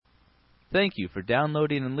Thank you for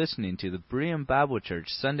downloading and listening to the Berean Bible Church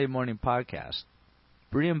Sunday Morning Podcast.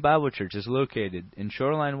 Berean Bible Church is located in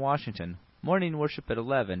Shoreline, Washington, morning worship at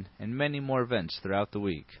 11, and many more events throughout the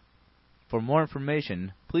week. For more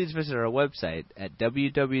information, please visit our website at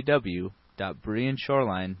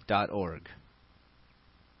www.bereanshoreline.org.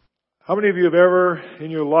 How many of you have ever, in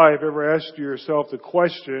your life, asked yourself the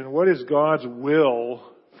question, what is God's will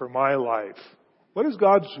for my life? What is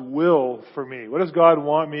God's will for me? What does God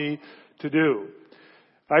want me to do?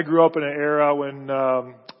 I grew up in an era when,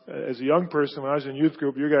 as a young person, when I was in youth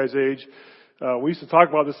group, your guys' age, we used to talk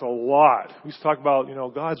about this a lot. We used to talk about,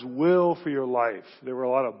 God's will for your life. There were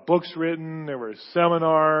a lot of books written. There were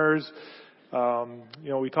seminars.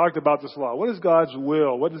 We talked about this a lot. What is God's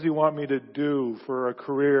will? What does He want me to do for a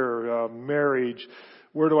career, marriage?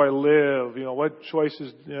 Where do I live? What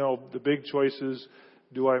choices, the big choices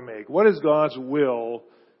do I make? What is God's will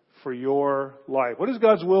for your life? What is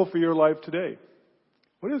God's will for your life today?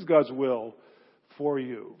 What is God's will for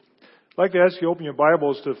you? I'd like to ask you to open your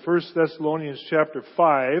Bibles to 1 Thessalonians chapter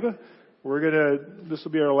 5. This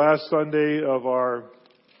will be our last Sunday of our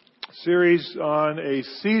series on a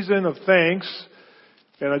season of thanks.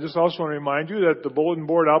 And I just also want to remind you that the bulletin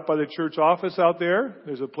board out by the church office out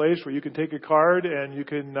there's a place where you can take a card and you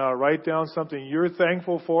can write down something you're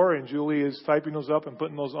thankful for. And Julie is typing those up and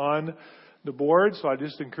putting those on the board. So I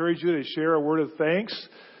just encourage you to share a word of thanks,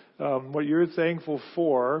 what you're thankful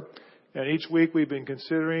for. And each week we've been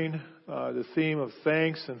considering the theme of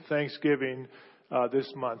thanks and thanksgiving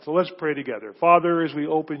this month. So let's pray together. Father, as we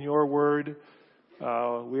open your word, we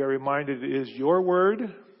are reminded it is your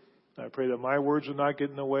word. I pray that my words would not get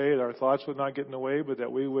in the way, that our thoughts would not get in the way, but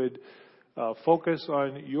that we would focus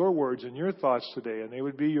on your words and your thoughts today, and they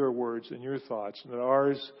would be your words and your thoughts, and that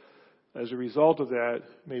ours, as a result of that,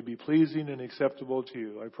 may be pleasing and acceptable to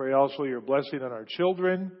you. I pray also your blessing on our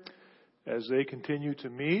children as they continue to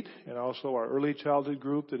meet, and also our early childhood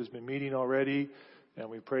group that has been meeting already, and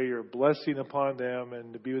we pray your blessing upon them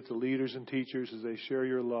and to be with the leaders and teachers as they share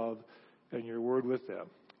your love and your word with them.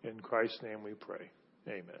 In Christ's name we pray.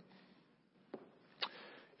 Amen.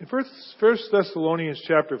 In 1 Thessalonians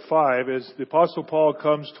chapter 5, as the Apostle Paul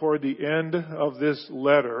comes toward the end of this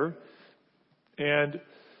letter, and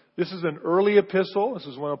this is an early epistle. This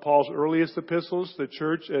is one of Paul's earliest epistles to the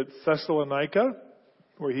church at Thessalonica,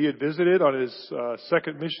 where he had visited on his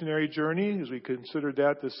second missionary journey, as we considered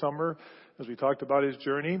that this summer, as we talked about his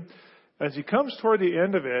journey. As he comes toward the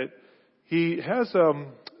end of it, he has I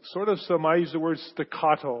use the word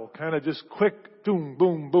staccato, kind of just quick, boom,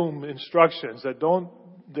 boom, boom instructions that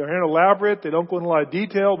they're elaborate, they don't go into a lot of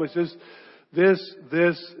detail, but it's just this,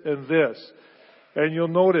 and this. And you'll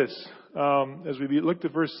notice, as we looked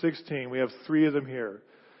at verse 16, we have three of them here.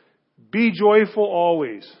 Be joyful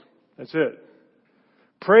always. That's it.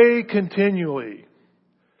 Pray continually.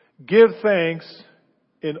 Give thanks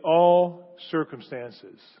in all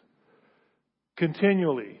circumstances.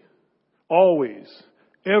 Continually. Always.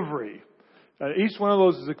 Every. Each one of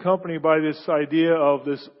those is accompanied by this idea of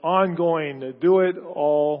this ongoing, do it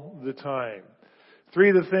all the time.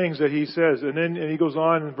 Three of the things that he says, and he goes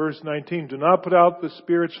on in verse 19, do not put out the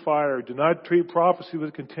Spirit's fire, do not treat prophecy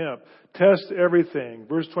with contempt, test everything.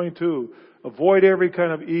 Verse 22, avoid every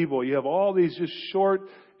kind of evil. You have all these just short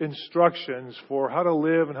instructions for how to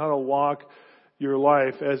live and how to walk your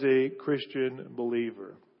life as a Christian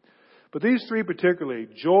believer. But these three particularly,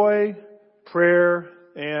 joy, prayer,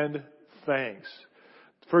 and thanks.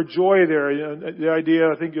 For joy there, the idea,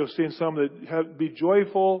 I think you'll see in some that be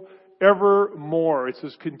joyful evermore. It's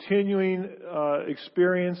this continuing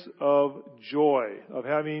experience of joy, of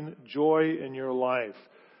having joy in your life.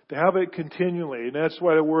 To have it continually. And that's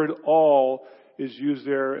why the word all is used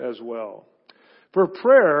there as well. For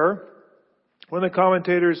prayer, one of the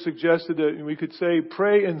commentators suggested that we could say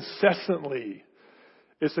pray incessantly.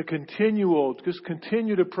 It's a continual, just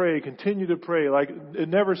continue to pray. Like it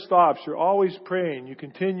never stops. You're always praying. You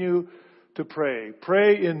continue to pray.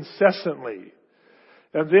 Pray incessantly.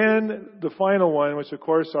 And then the final one, which of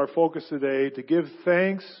course our focus today, to give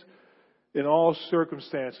thanks in all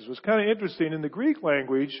circumstances. It's kind of interesting. In the Greek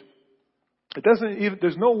language,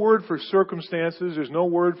 there's no word for circumstances. There's no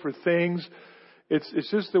word for things.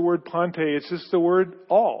 It's just the word pante. It's just the word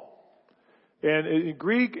all. And in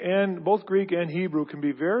both Greek and Hebrew can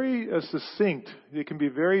be very succinct. They can be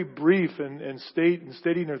very brief and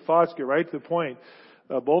stating their thoughts, get right to the point.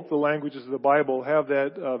 Both the languages of the Bible have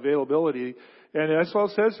that availability. And that's all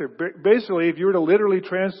it says here. Basically, if you were to literally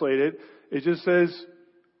translate it, it just says,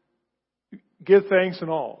 give thanks in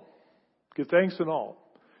all. Give thanks in all.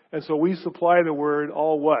 And so we supply the word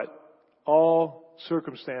all what? All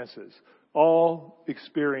circumstances. all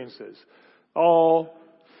experiences, all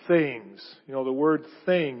things. You know, the word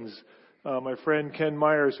things. My friend Ken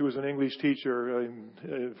Myers, who was an English teacher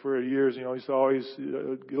for years, you know, he's always get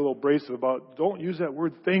a little abrasive about, don't use that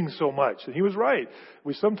word things so much. And he was right.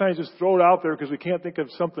 We sometimes just throw it out there because we can't think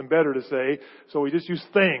of something better to say, so we just use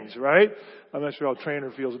things, right? I'm not sure how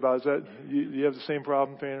Trainer feels about it. Is that, you have the same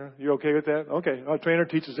problem, Trainer? You okay with that? Okay. Our Trainer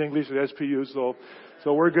teaches English at SPU,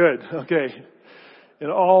 so we're good. Okay.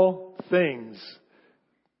 In all things,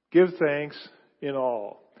 give thanks in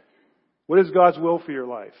all. What is God's will for your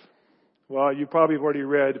life? Well, you probably have already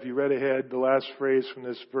read, if you read ahead, the last phrase from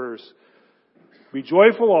this verse. Be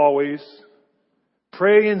joyful always,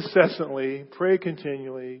 pray incessantly, pray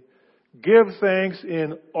continually, give thanks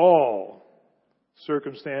in all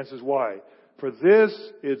circumstances. Why? For this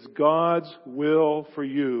is God's will for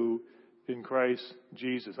you in Christ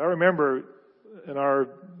Jesus. I remember in our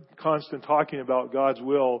constant talking about God's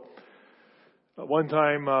will, one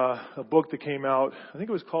time, a book that came out, I think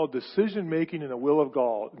it was called Decision Making in the Will of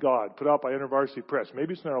God, put out by InterVarsity Press.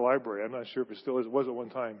 Maybe it's in our library. I'm not sure if it still is. It was at one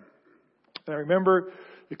time. And I remember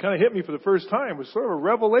it kind of hit me for the first time. It was sort of a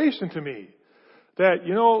revelation to me that,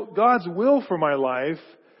 you know, God's will for my life,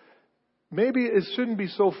 maybe it shouldn't be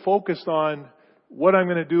so focused on what I'm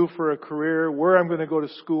going to do for a career, where I'm going to go to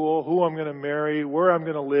school, who I'm going to marry, where I'm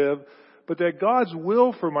going to live. But that God's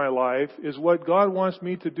will for my life is what God wants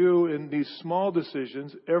me to do in these small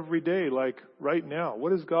decisions every day, like right now.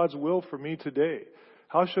 What is God's will for me today?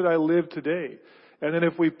 How should I live today? And then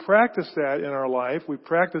if we practice that in our life, we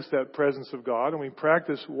practice that presence of God, and we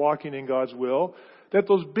practice walking in God's will, that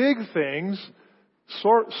those big things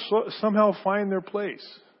somehow find their place.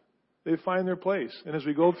 They find their place. And as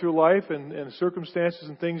we go through life and circumstances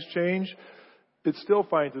and things change, it still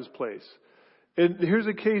finds its place. And here's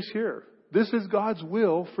a case here. This is God's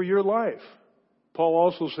will for your life. Paul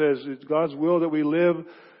also says it's God's will that we live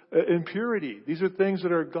in purity. These are things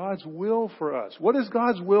that are God's will for us. What is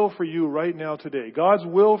God's will for you right now today? God's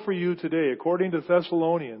will for you today, according to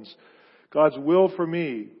Thessalonians, God's will for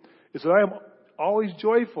me is that I am always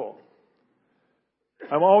joyful.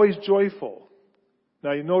 I'm always joyful.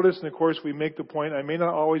 Now you notice, and of course we make the point, I may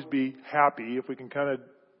not always be happy, if we can kind of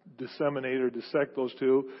disseminate or dissect those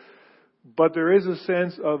two. But there is a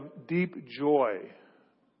sense of deep joy.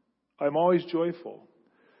 I'm always joyful.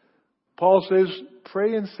 Paul says,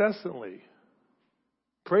 pray incessantly.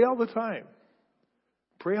 Pray all the time.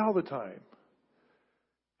 Pray all the time.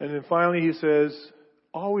 And then finally he says,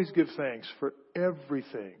 always give thanks for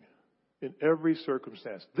everything, in every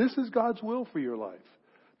circumstance. This is God's will for your life.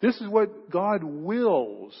 This is what God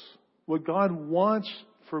wills, what God wants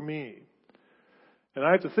for me. And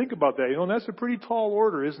I have to think about that. You know, and that's a pretty tall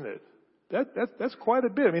order, isn't it? That's quite a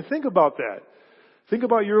bit. I mean, think about that. Think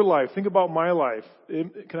about your life. Think about my life.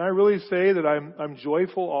 Can I really say that I'm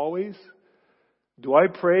joyful always? Do I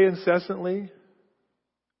pray incessantly?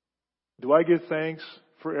 Do I give thanks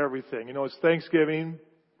for everything? You know, it's Thanksgiving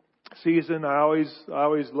season. I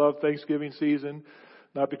always love Thanksgiving season.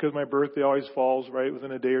 Not because my birthday always falls right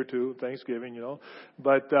within a day or two of Thanksgiving, you know.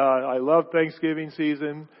 But I love Thanksgiving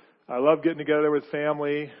season. I love getting together with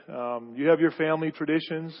family. You have your family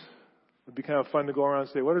traditions. It'd be kind of fun to go around and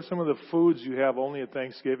say, what are some of the foods you have only at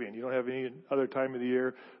Thanksgiving? You don't have any other time of the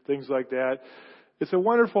year, things like that. It's a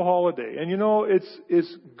wonderful holiday. And you know,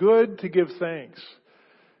 it's good to give thanks.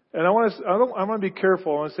 And I want to be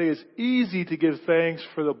careful. I want to say it's easy to give thanks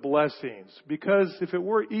for the blessings. Because if it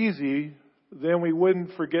were easy, then we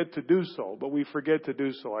wouldn't forget to do so. But we forget to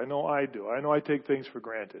do so. I know I do. I know I take things for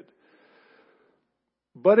granted.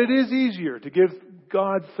 But it is easier to give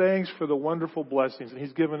God thanks for the wonderful blessings, and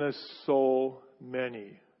He's given us so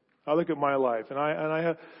many. I look at my life, and I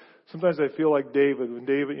have, sometimes I feel like David. When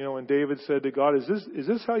David said to God, "Is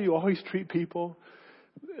this how you always treat people?"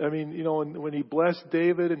 I mean, you know, when He blessed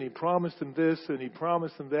David and He promised him this and He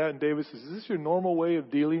promised him that, and David says, "Is this your normal way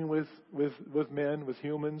of dealing with men, with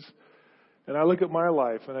humans?" And I look at my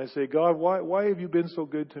life and I say, God, why have you been so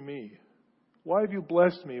good to me? Why have you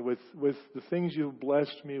blessed me with the things you've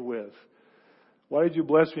blessed me with? Why did you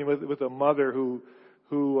bless me with a mother who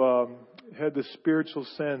had the spiritual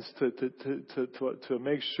sense to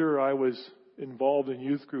make sure I was involved in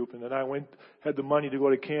youth group, and then had the money to go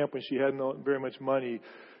to camp when she had not very much money?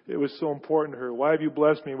 It was so important to her. Why have you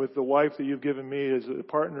blessed me with the wife that you've given me as a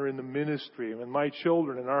partner in the ministry, and my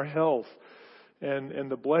children and our health,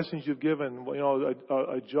 and the blessings you've given, you know,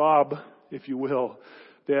 a job, if you will,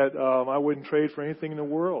 that I wouldn't trade for anything in the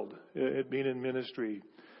world, it being in ministry.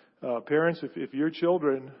 Parents, if your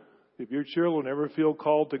children ever feel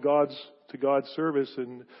called to God's service,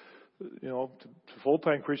 and you know, to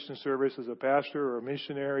full-time Christian service as a pastor or a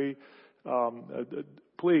missionary,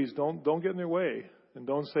 Please don't get in their way, and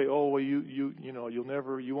don't say, "Oh, well, you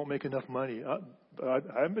won't make enough money." I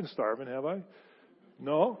haven't been starving, have I?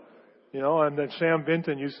 No. And then Sam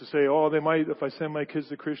Vinton used to say, "Oh, they might, if I send my kids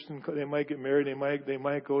to Christian, they might get married. They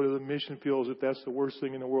might go to the mission fields if that's the worst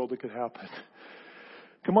thing in the world that could happen."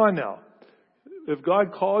 Come on now. If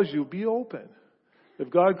God calls you, be open. If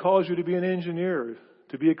God calls you to be an engineer,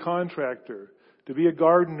 to be a contractor, to be a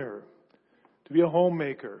gardener, to be a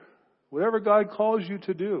homemaker, whatever God calls you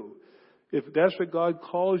to do, if that's what God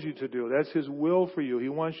calls you to do, that's His will for you. He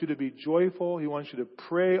wants you to be joyful. He wants you to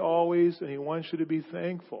pray always, and He wants you to be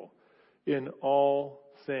thankful in all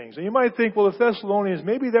things. And you might think, well, the Thessalonians,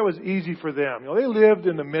 maybe that was easy for them. They lived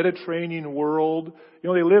in the Mediterranean world.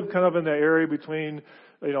 They lived kind of in the area between,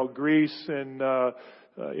 Greece and,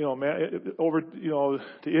 over, to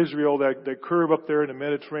Israel, that curve up there in the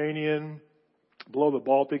Mediterranean, below the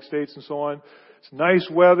Baltic states and so on. It's nice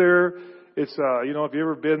weather. It's, if you've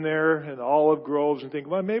ever been there in the olive groves and think,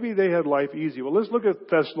 well, maybe they had life easy. Well, let's look at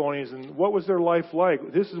Thessalonians and what was their life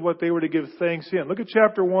like. This is what they were to give thanks in. Look at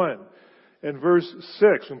chapter 1 and verse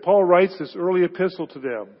 6. When Paul writes this early epistle to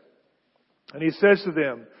them, and he says to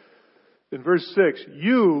them in verse 6,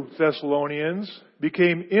 "You, Thessalonians,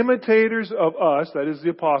 became imitators of us," that is the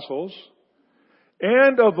apostles,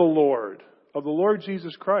 "and of the Lord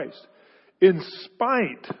Jesus Christ, in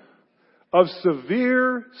spite of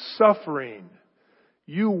severe suffering,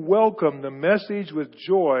 you welcome the message with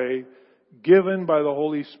joy given by the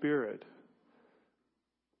Holy Spirit."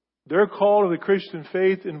 Their call to the Christian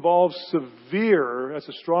faith involves severe, that's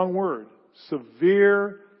a strong word,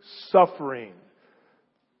 severe suffering.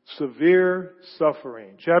 Severe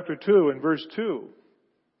suffering. Chapter 2 and verse 2.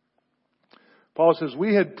 Paul says,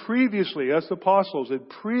 "We had previously, as apostles, had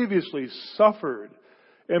previously suffered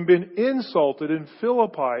and been insulted in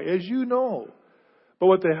Philippi, as you know. But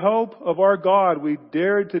with the help of our God, we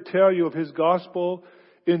dared to tell you of His gospel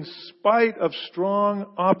in spite of strong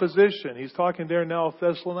opposition." He's talking there now of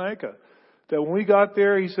Thessalonica. That when we got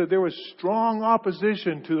there, he said there was strong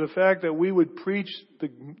opposition to the fact that we would preach the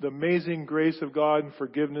amazing grace of God and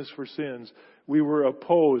forgiveness for sins. We were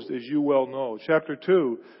opposed, as you well know. Chapter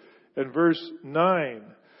 2 and verse 9.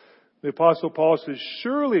 The Apostle Paul says,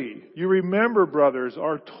 "Surely you remember, brothers,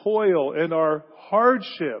 our toil and our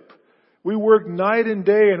hardship. We worked night and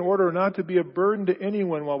day in order not to be a burden to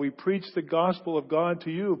anyone while we preached the gospel of God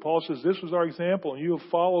to you." Paul says this was our example and you have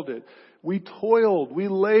followed it. We toiled, we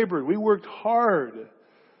labored, we worked hard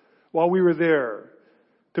while we were there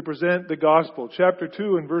to present the gospel. Chapter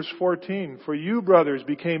 2 and verse 14. "For you, brothers,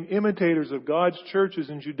 became imitators of God's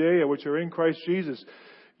churches in Judea, which are in Christ Jesus.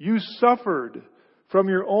 You suffered from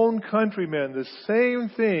your own countrymen the same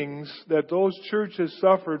things that those churches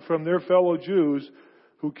suffered from their fellow Jews,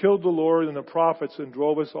 who killed the Lord and the prophets and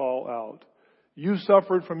drove us all out. You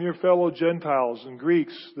suffered from your fellow Gentiles and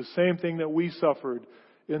Greeks, the same thing that we suffered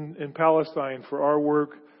in Palestine for our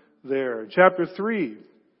work there." Chapter 3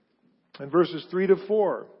 and verses 3 to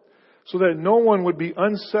 4. "So that no one would be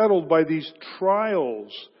unsettled by these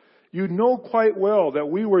trials, you know quite well that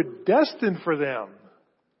we were destined for them.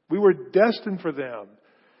 We were destined for them.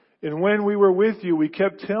 And when we were with you, we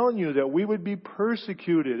kept telling you that we would be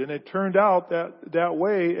persecuted. And it turned out that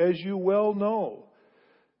way, as you well know."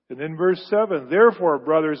 And then verse 7. "Therefore,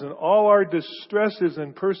 brothers, in all our distresses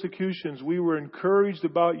and persecutions, we were encouraged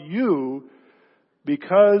about you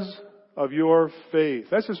because of your faith."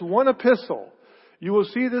 That's just one epistle. You will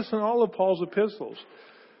see this in all of Paul's epistles.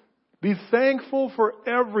 Be thankful for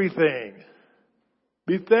everything.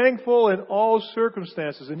 Be thankful in all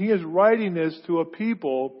circumstances. And he is writing this to a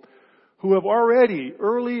people who have already,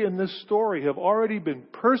 early in this story, have already been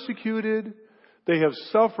persecuted. They have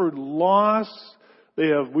suffered loss. They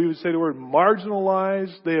have, we would say the word,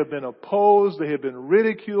 marginalized. They have been opposed. They have been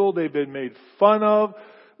ridiculed. They've been made fun of.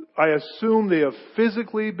 I assume they have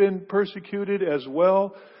physically been persecuted as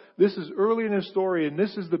well. This is early in his story, and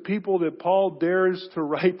this is the people that Paul dares to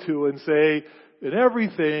write to and say, in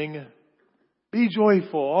everything, be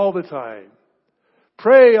joyful all the time.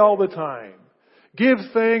 Pray all the time. Give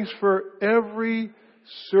thanks for every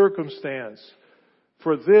circumstance.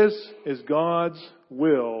 For this is God's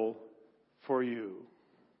will for you.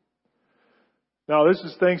 Now, this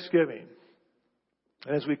is Thanksgiving.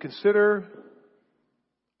 And as we consider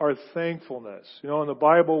our thankfulness, in the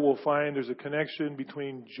Bible we'll find there's a connection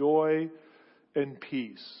between joy and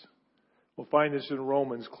peace. We'll find this in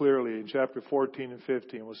Romans clearly in chapter 14 and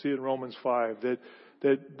 15. We'll see it in Romans 5 that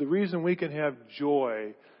the reason we can have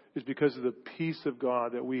joy is because of the peace of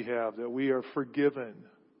God that we have, that we are forgiven,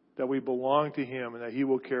 that we belong to Him, and that He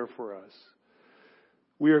will care for us.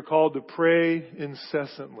 We are called to pray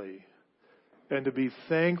incessantly. and to be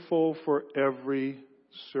thankful for every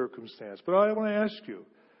circumstance. But I want to ask you,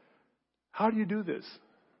 how do you do this?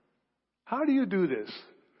 How do you do this?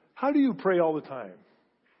 How do you pray all the time?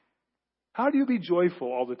 How do you be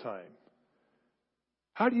joyful all the time?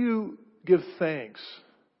 How do you give thanks?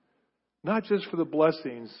 Not just for the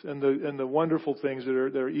blessings and the wonderful things that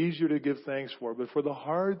are easier to give thanks for, but for the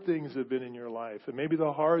hard things that have been in your life, and maybe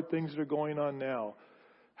the hard things that are going on now.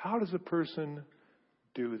 How does a person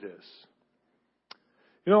do this?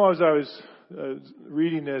 You know, as I was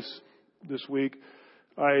reading this week,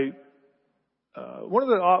 one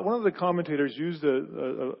of the commentators used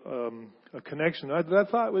a connection that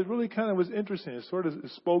I thought was really kind of was interesting. It sort of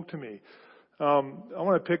spoke to me. I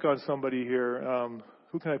want to pick on somebody here.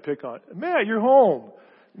 Who can I pick on? Matt, you're home.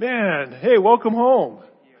 Man, hey, welcome home.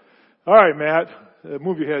 All right, Matt,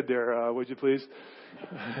 move your head there, would you please?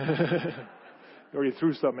 You already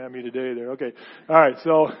threw something at me today there. Okay. All right,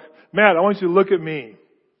 so Matt, I want you to look at me.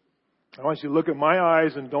 I want you to look at my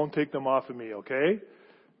eyes and don't take them off of me, okay?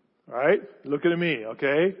 All right? Look at me,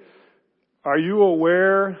 okay? Are you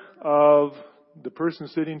aware of the person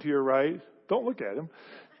sitting to your right? Don't look at him.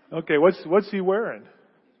 Okay, what's he wearing?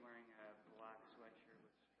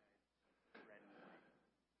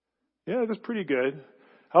 Yeah, that's pretty good.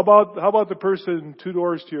 How about the person 2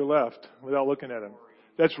 doors to your left without looking at him?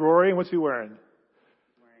 That's Rory, and what's he wearing?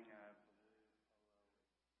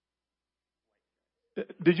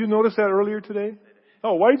 Did you notice that earlier today?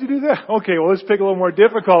 Oh, why did you do that? Okay, well, let's pick a little more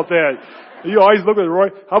difficult then. You always look at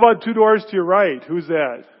Rory. How about 2 doors to your right? Who's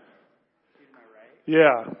that? To my right?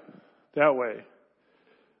 Yeah, that way.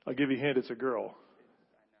 I'll give you a hint, it's a girl.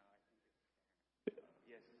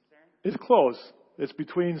 It's close. It's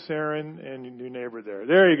between Saren and your neighbor there.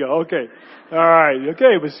 There you go. Okay. All right.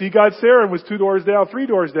 Okay. But see, God, Saren was 2 doors down, 3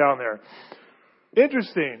 doors down there.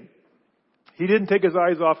 Interesting. He didn't take his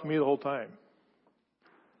eyes off of me the whole time.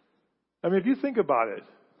 I mean, if you think about it,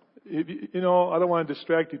 I don't want to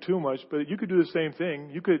distract you too much, but you could do the same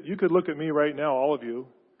thing. You could look at me right now, all of you.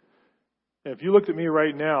 And if you looked at me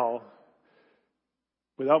right now,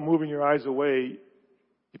 without moving your eyes away,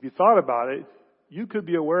 if you thought about it, you could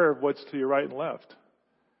be aware of what's to your right and left.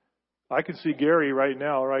 I can see Gary right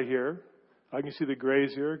now, right here. I can see the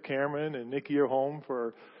Grays here. Cameron and Nikki are home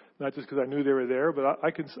for, not just because I knew they were there, but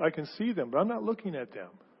I can see them, but I'm not looking at them.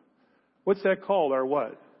 What's that called? Our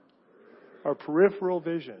what? Our peripheral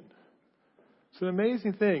vision. It's an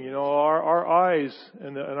amazing thing. Our eyes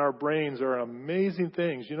and our brains are amazing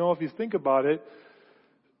things. If you think about it,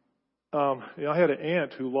 I had an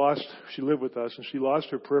aunt she lived with us, and she lost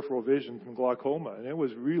her peripheral vision from glaucoma, and it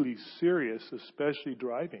was really serious, especially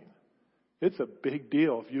driving. It's a big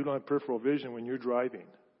deal if you don't have peripheral vision when you're driving,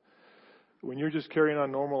 when you're just carrying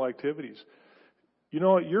on normal activities.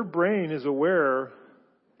 Your brain is aware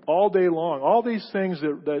all day long. All these things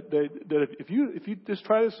that if you just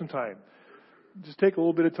try this sometime, just take a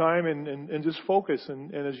little bit of time and just focus,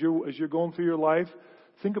 and as you're going through your life,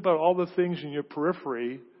 think about all the things in your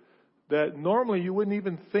periphery that normally you wouldn't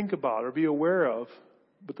even think about or be aware of.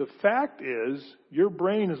 But the fact is, your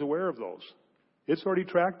brain is aware of those. It's already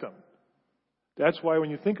tracked them. That's why when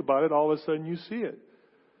you think about it, all of a sudden you see it.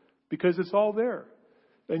 Because it's all there.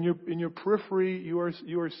 And in your periphery, you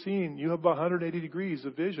are seeing, you have about 180 degrees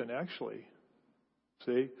of vision, actually.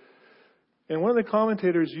 See? And one of the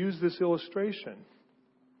commentators used this illustration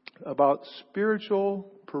about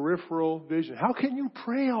spiritual peripheral vision. How can you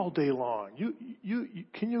pray all day long?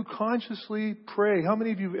 Can you consciously pray? How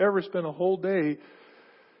many of you have ever spent a whole day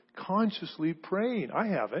consciously praying? I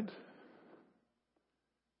haven't.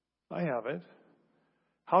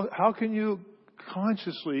 How can you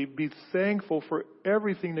consciously be thankful for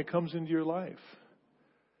everything that comes into your life?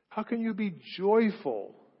 How can you be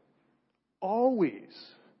joyful always?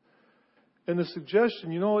 And the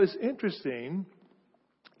suggestion, is interesting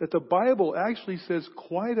that the Bible actually says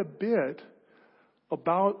quite a bit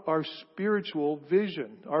about our spiritual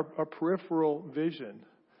vision, our peripheral vision.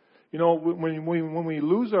 When we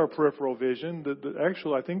lose our peripheral vision,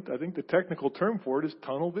 I think the technical term for it is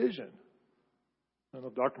tunnel vision. I don't know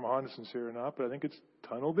if Dr. Mohanneson's here or not, but I think it's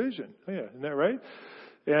tunnel vision. Oh, yeah, isn't that right?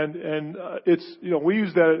 And it's we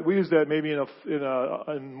use that maybe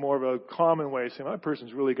in more of a common way, saying that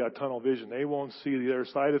person's really got tunnel vision. They won't see the other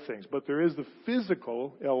side of things. But there is the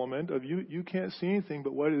physical element of you can't see anything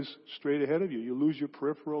but what is straight ahead of you. You lose your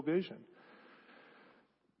peripheral vision.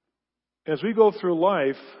 As we go through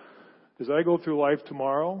life, as I go through life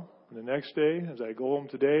tomorrow, and the next day, as I go home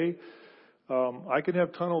today, I can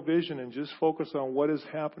have tunnel vision and just focus on what is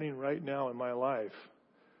happening right now in my life.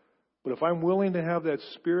 But if I'm willing to have that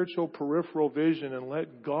spiritual peripheral vision and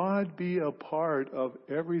let God be a part of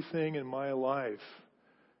everything in my life,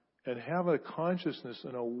 and have a consciousness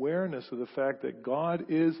and awareness of the fact that God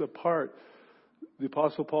is a part. The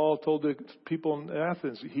Apostle Paul told the people in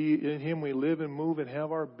Athens, in Him we live and move and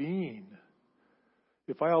have our being.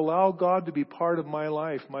 If I allow God to be part of my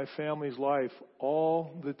life, my family's life,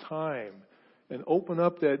 all the time, and open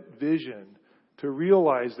up that vision to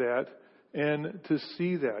realize that and to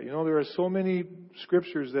see that. You know, there are so many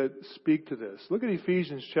scriptures that speak to this. Look at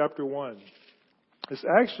Ephesians chapter 1. This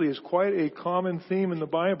actually is quite a common theme in the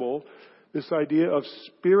Bible, this idea of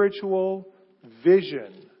spiritual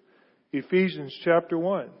vision. Ephesians chapter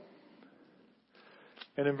 1.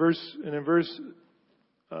 And in verse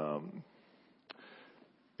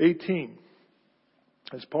 18,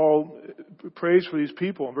 as Paul prays for these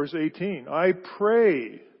people in verse 18, I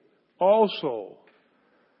pray also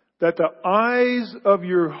that the eyes of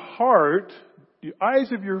your heart,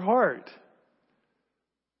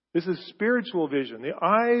 this is spiritual vision, the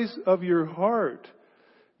eyes of your heart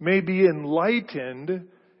may be enlightened,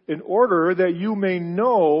 in order that you may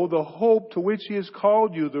know the hope to which He has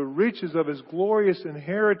called you, the riches of His glorious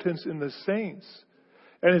inheritance in the saints,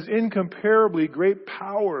 and His incomparably great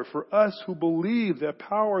power for us who believe. That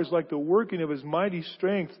power is like the working of His mighty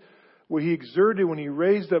strength, where He exerted when He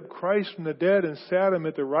raised up Christ from the dead and sat Him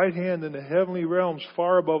at the right hand in the heavenly realms,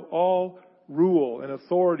 far above all rule and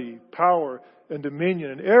authority, power and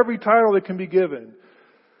dominion, and every title that can be given.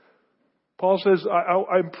 Paul says,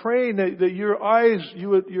 I'm praying that your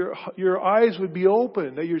eyes would be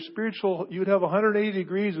open, that you would have 180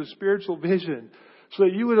 degrees of spiritual vision, so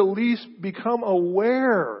that you would at least become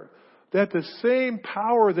aware that the same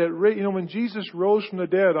power that, when Jesus rose from the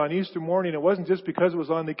dead on Easter morning, it wasn't just because it was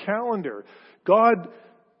on the calendar. God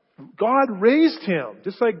raised Him.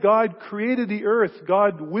 Just like God created the earth,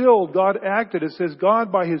 God willed, God acted. It says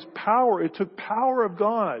God by His power, it took power of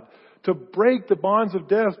God to break the bonds of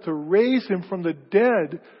death, to raise Him from the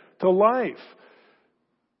dead to life.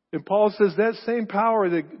 And Paul says that same power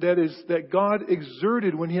that God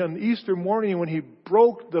exerted when He, on Easter morning, when He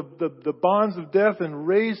broke the bonds of death and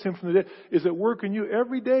raised Him from the dead, is at work in you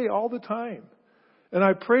every day, all the time. And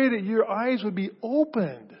I pray that your eyes would be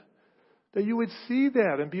opened, that you would see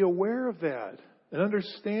that and be aware of that and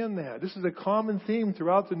understand that. This is a common theme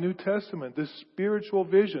throughout the New Testament, this spiritual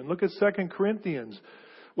vision. Look at 2 Corinthians.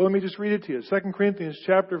 Well, let me just read it to you. 2 Corinthians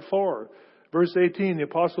chapter 4, verse 18, the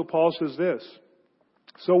Apostle Paul says this.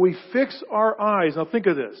 So we fix our eyes. Now think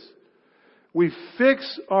of this. We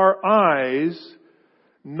fix our eyes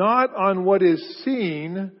not on what is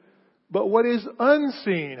seen, but what is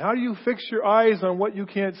unseen. How do you fix your eyes on what you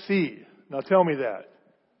can't see? Now tell me that.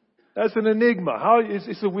 That's an enigma.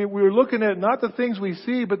 We're looking at not the things we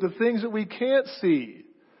see, but the things that we can't see.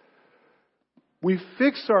 We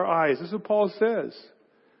fix our eyes. This is what Paul says.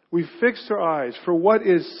 We fix our eyes. For what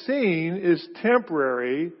is seen is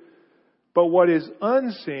temporary, but what is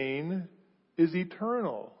unseen is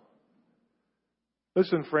eternal.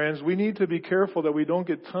 Listen, friends, we need to be careful that we don't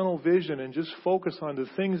get tunnel vision and just focus on the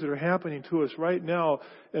things that are happening to us right now,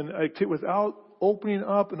 and without opening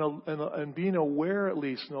up and being aware at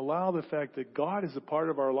least, and allow the fact that God is a part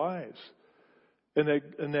of our lives. And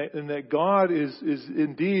that God is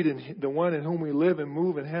indeed the one in whom we live and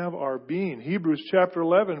move and have our being. Hebrews chapter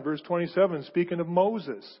 11, verse 27, speaking of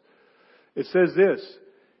Moses, it says this,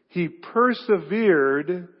 He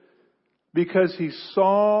persevered because he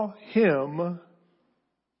saw Him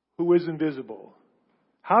who is invisible.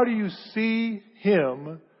 How do you see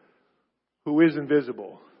Him who is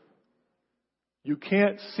invisible? You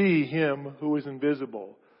can't see Him who is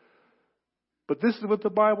invisible. But this is what the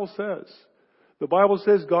Bible says. The Bible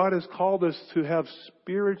says God has called us to have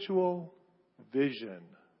spiritual vision.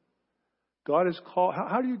 God has called.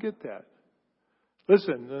 How do you get that?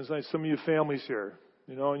 Listen, there's like some of you families here,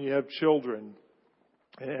 and you have children.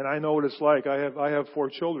 And I know what it's like. I have 4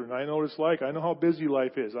 children. I know what it's like. I know how busy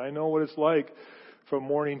life is. I know what it's like from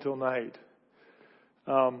morning till night.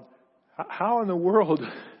 How in the world,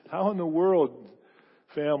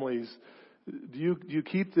 families, do you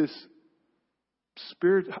keep this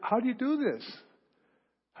spirit? How do you do this?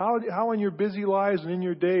 How in your busy lives and in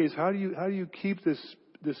your days, how do you keep this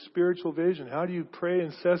spiritual vision? How do you pray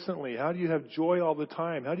incessantly? How do you have joy all the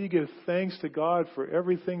time? How do you give thanks to God for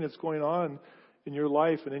everything that's going on in your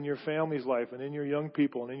life and in your family's life and in your young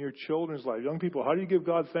people and in your children's life? Young people, how do you give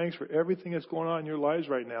God thanks for everything that's going on in your lives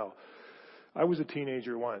right now? I was a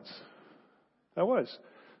teenager once. I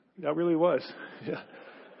really was. Yeah.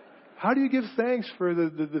 How do you give thanks for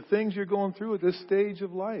the things you're going through at this stage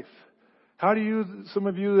of life? How do you, some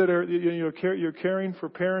of you that are, you're caring for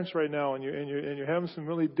parents right now and you're having some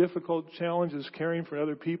really difficult challenges caring for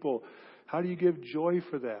other people. How do you give joy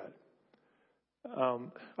for that? I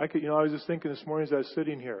was just thinking this morning as I was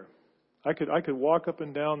sitting here, I could walk up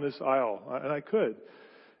and down this aisle, and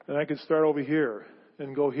I could start over here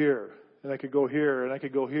and go here, and I could go here, and I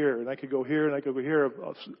could go here, and I could go here, and I could go here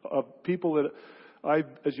of people that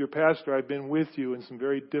as your pastor, I've been with you in some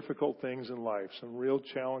very difficult things in life, some real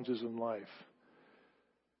challenges in life.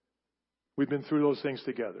 We've been through those things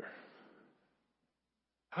together.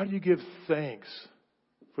 How do you give thanks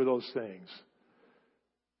for those things?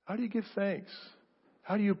 How do you give thanks?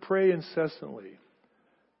 How do you pray incessantly?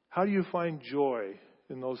 How do you find joy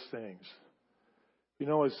in those things?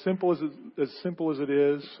 As simple as it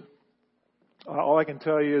is, all I can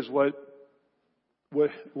tell you is what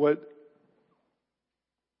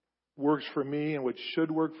works for me and what should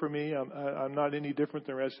work for me. I'm not any different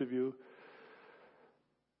than the rest of you.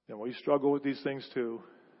 We struggle with these things too,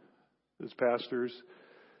 as pastors.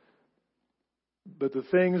 But the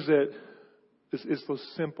things that, it's those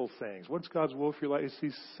simple things. What's God's will for your life? It's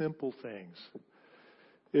these simple things.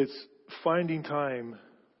 It's finding time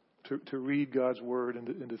to read God's Word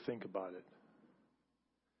and to think about it.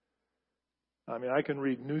 I can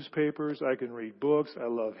read newspapers. I can read books. I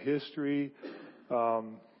love history.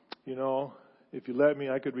 If you let me,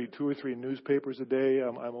 I could read 2 or 3 newspapers a day.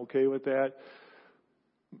 I'm okay with that.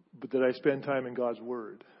 But that I spend time in God's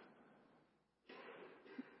Word.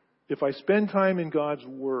 If I spend time in God's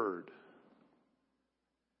Word,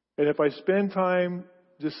 and if I spend time,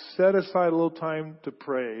 just set aside a little time to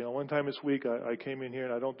pray. One time this week I came in here,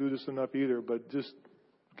 and I don't do this enough either, but just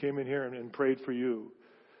came in here and prayed for you.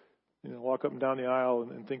 Walk up and down the aisle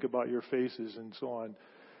and think about your faces and so on.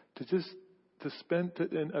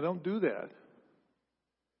 And I don't do that.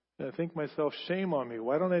 And I think myself, shame on me.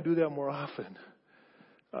 Why don't I do that more often?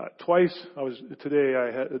 Twice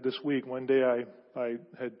this week, one day I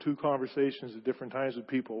had 2 conversations at different times with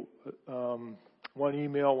people. One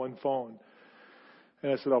email, one phone.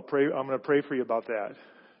 And I said, I'm going to pray for you about that.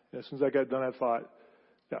 And as soon as I got done, I thought,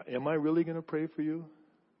 am I really going to pray for you?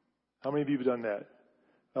 How many of you have done that?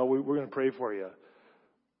 We're going to pray for you,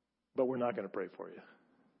 but we're not going to pray for you.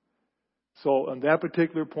 So on that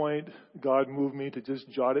particular point, God moved me to just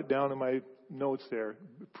jot it down in my notes there.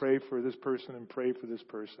 Pray for this person and pray for this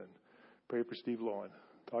person. Pray for Steve Lowen.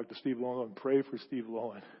 Talk to Steve Lowen and pray for Steve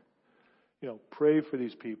Lowen. Pray for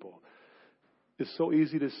these people. It's so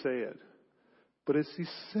easy to say it. But it's these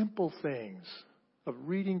simple things of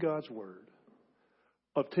reading God's Word,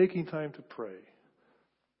 of taking time to pray.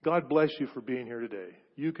 God bless you for being here today.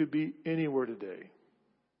 You could be anywhere today.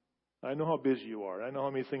 I know how busy you are. I know how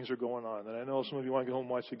many things are going on. And I know some of you want to go home and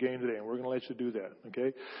watch the game today, and we're going to let you do that,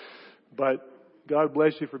 okay? But God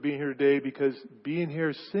bless you for being here today, because being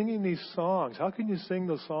here, singing these songs, how can you sing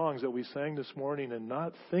the songs that we sang this morning and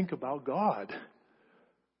not think about God?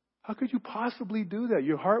 How could you possibly do that?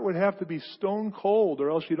 Your heart would have to be stone cold, or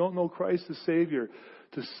else you don't know Christ as Savior,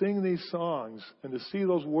 to sing these songs and to see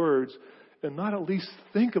those words and not at least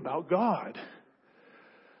think about God.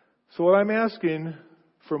 So what I'm asking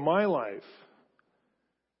for my life,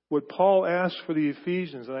 what Paul asked for the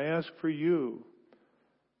Ephesians, and I ask for you,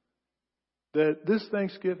 that this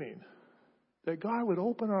Thanksgiving, that God would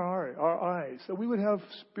open our eyes, that we would have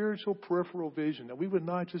spiritual peripheral vision, that we would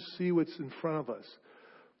not just see what's in front of us,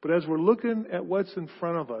 but as we're looking at what's in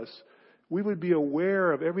front of us, we would be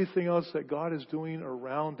aware of everything else that God is doing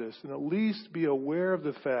around us, and at least be aware of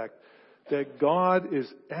the fact that God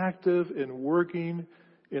is active and working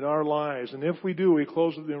in our lives. And if we do, we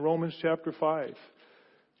close in Romans chapter 5.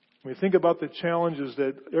 We think about the challenges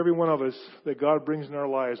that every one of us, that God brings in our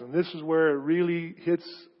lives. And this is where it really hits,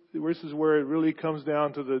 this is where it really comes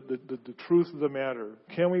down to the truth of the matter.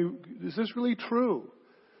 Is this really true?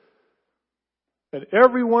 And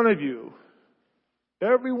every one of you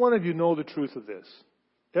know the truth of this.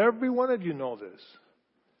 Every one of you know this.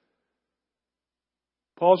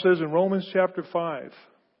 Paul says in Romans chapter 5,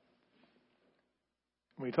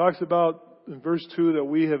 when he talks about in verse 2 that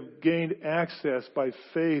we have gained access by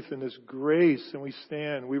faith in this grace,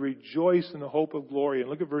 and we rejoice in the hope of glory. And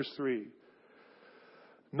look at verse 3.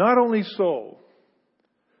 Not only so,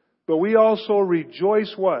 but we also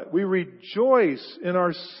rejoice what? We rejoice in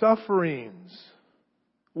our sufferings.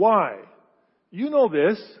 Why? You know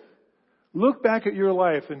this. Look back at your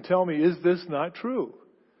life and tell me, is this not true?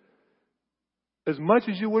 As much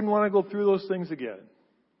as you wouldn't want to go through those things again,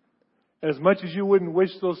 as much as you wouldn't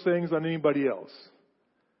wish those things on anybody else,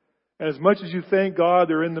 and as much as you thank God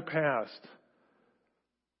they're in the past,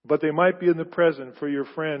 but they might be in the present for your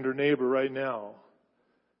friend or neighbor right now,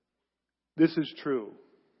 this is true.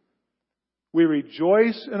 We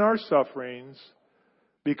rejoice in our sufferings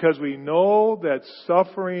because we know that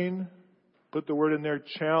suffering, put the word in there,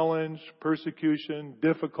 challenge, persecution,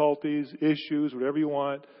 difficulties, issues, whatever you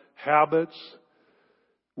want, habits,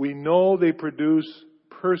 we know they produce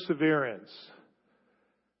perseverance.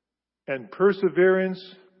 And perseverance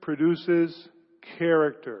produces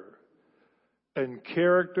character. And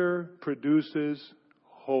character produces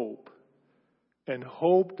hope. And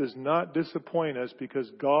hope does not disappoint us because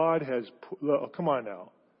God has... come on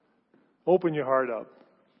now. Open your heart up.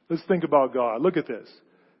 Let's think about God. Look at this.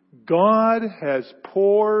 God has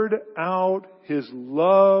poured out His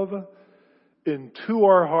love into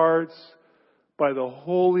our hearts by the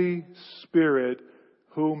Holy Spirit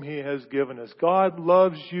whom He has given us. God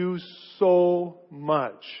loves you so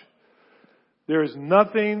much. There is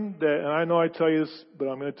nothing that, and I know I tell you this, but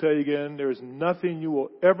I'm going to tell you again, there is nothing you will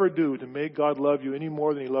ever do to make God love you any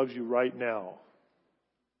more than He loves you right now.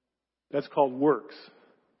 That's called works.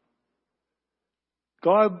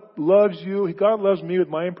 God loves you. God loves me with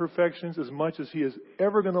my imperfections as much as He is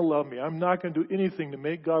ever going to love me. I'm not going to do anything to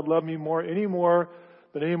make God love me any more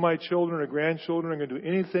than any of my children or grandchildren. I'm going to do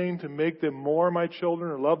anything to make them more my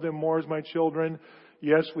children or love them more as my children.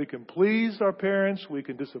 Yes, we can please our parents. We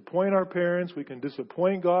can disappoint our parents. We can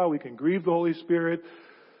disappoint God. We can grieve the Holy Spirit.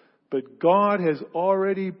 But God has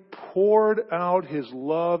already poured out His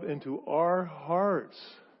love into our hearts.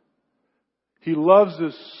 He loves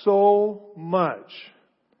us so much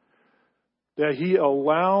that He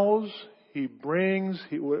allows, He brings,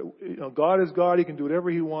 God is God. He can do whatever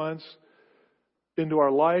He wants into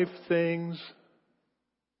our life, things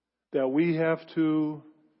that we have to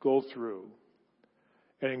go through.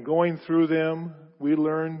 And in going through them, we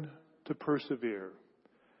learn to persevere.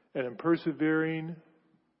 And in persevering,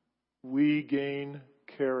 we gain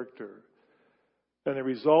character. And the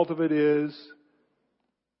result of it is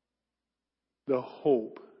the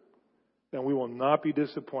hope. And we will not be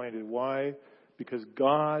disappointed. Why? Because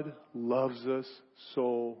God loves us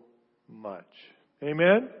so much.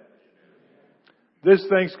 Amen? This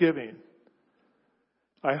Thanksgiving,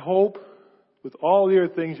 I hope with all the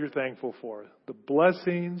other things you're thankful for, the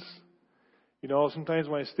blessings. Sometimes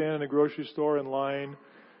when I stand in a grocery store in line,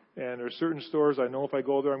 and there are certain stores I know if I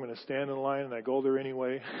go there, I'm going to stand in line, and I go there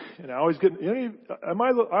anyway. And I always get,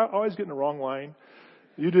 I always get in the wrong line.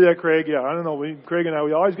 You do that, Craig? Yeah, I don't know. Craig and I,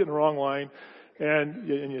 we always get in the wrong line, and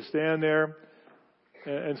you stand there,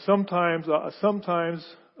 and sometimes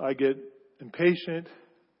I get impatient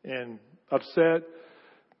and upset.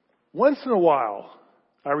 Once in a while,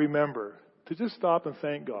 I remember to just stop and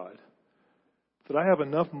thank God that I have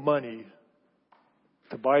enough money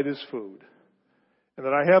to buy this food, and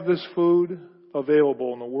that I have this food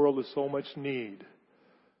available in the world of so much need,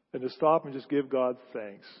 and to stop and just give God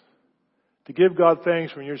thanks. To give God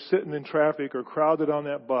thanks when you're sitting in traffic or crowded on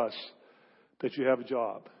that bus that you have a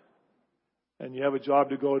job, and you have a job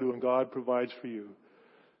to go to, and God provides for you.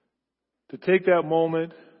 To take that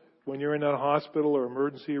moment when you're in that hospital or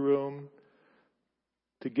emergency room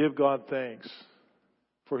to give God thanks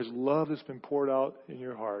for His love that's been poured out in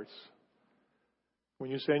your hearts.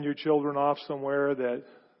 When you send your children off somewhere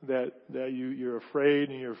that you're afraid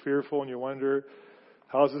and you're fearful and you wonder,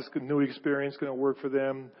 how's this new experience going to work for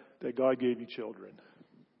them? That God gave you children.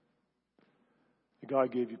 That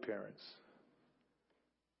God gave you parents.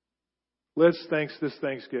 This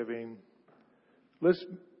Thanksgiving, let's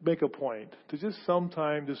make a point to just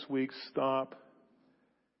sometime this week stop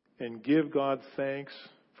and give God thanks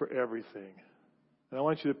for everything. And I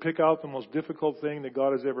want you to pick out the most difficult thing that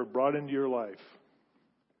God has ever brought into your life.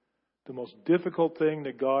 The most difficult thing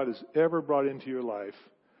that God has ever brought into your life.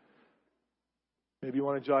 Maybe you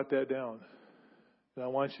want to jot that down. And I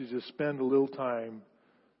want you to spend a little time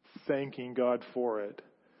thanking God for it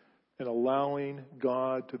and allowing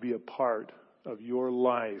God to be a part of your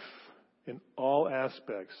life in all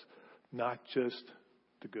aspects, not just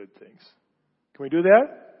the good things. Can we do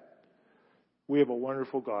that? We have a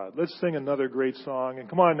wonderful God. Let's sing another great song. And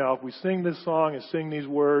come on now, if we sing this song and sing these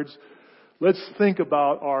words, let's think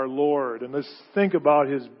about our Lord. And let's think about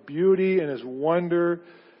His beauty and His wonder,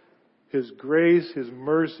 His grace, His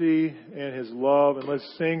mercy, and His love. And let's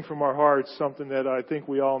sing from our hearts something that I think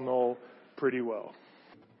we all know pretty well.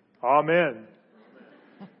 Amen.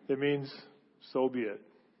 It means, so be it.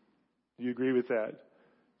 Do you agree with that?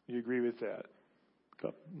 You agree with that?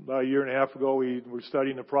 About a year and a half ago, we were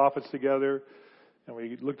studying the prophets together, and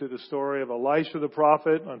we looked at the story of Elisha the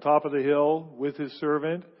prophet on top of the hill with his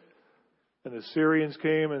servant. And the Syrians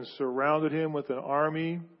came and surrounded him with an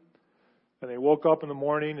army. And they woke up in the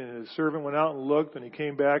morning, and his servant went out and looked, and he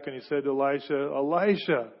came back and he said to Elisha,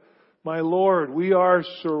 "Elisha, my Lord, we are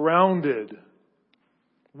surrounded.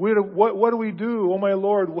 What do we do? Oh, my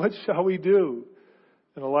Lord, what shall we do?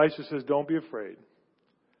 And Elisha says, don't be afraid.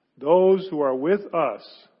 Those who are with us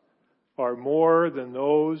are more than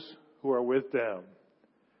those who are with them.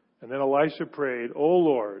 And then Elisha prayed, O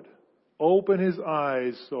Lord, open his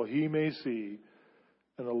eyes so he may see.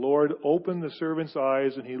 And the Lord opened the servant's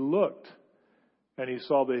eyes, and he looked, and he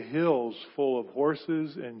saw the hills full of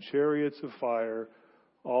horses and chariots of fire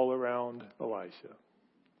all around Elisha.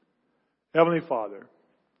 Heavenly Father,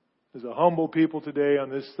 as a humble people today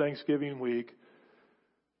on this Thanksgiving week,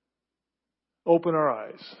 open our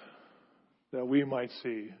eyes that we might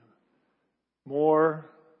see. More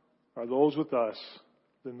are those with us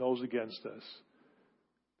than those against us,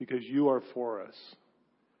 because you are for us.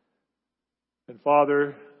 And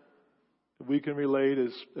Father, we can relate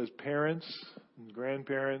as parents and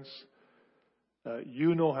grandparents.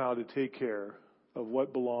 You know how to take care of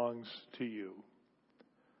what belongs to you.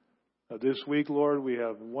 This week, Lord, we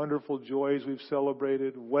have wonderful joys we've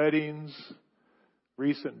celebrated, weddings,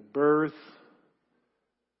 recent birth,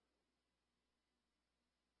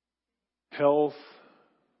 health,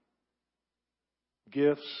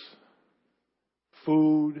 gifts,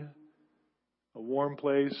 food, a warm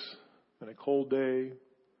place, and a cold day.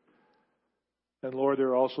 And Lord, there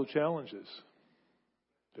are also challenges.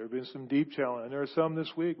 There have been some deep challenges. And there are some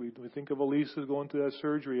this week. We think of Elisa going through that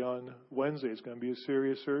surgery on Wednesday. It's going to be a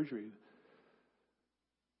serious surgery.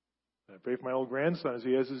 I pray for my old grandson as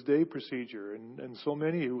he has his day procedure. And so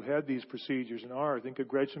many who had these procedures and are. Think of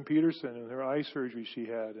Gretchen Peterson and her eye surgery she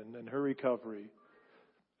had and her recovery.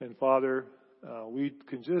 And Father, we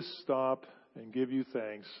can just stop and give you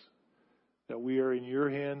thanks that we are in your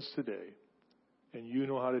hands today. And you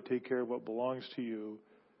know how to take care of what belongs to you.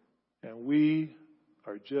 And we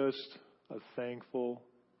are just a thankful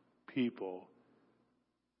people.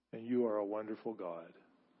 And you are a wonderful God.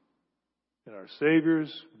 In our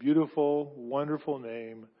Savior's beautiful, wonderful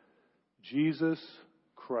name, Jesus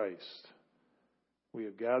Christ, we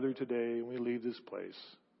have gathered today and we leave this place.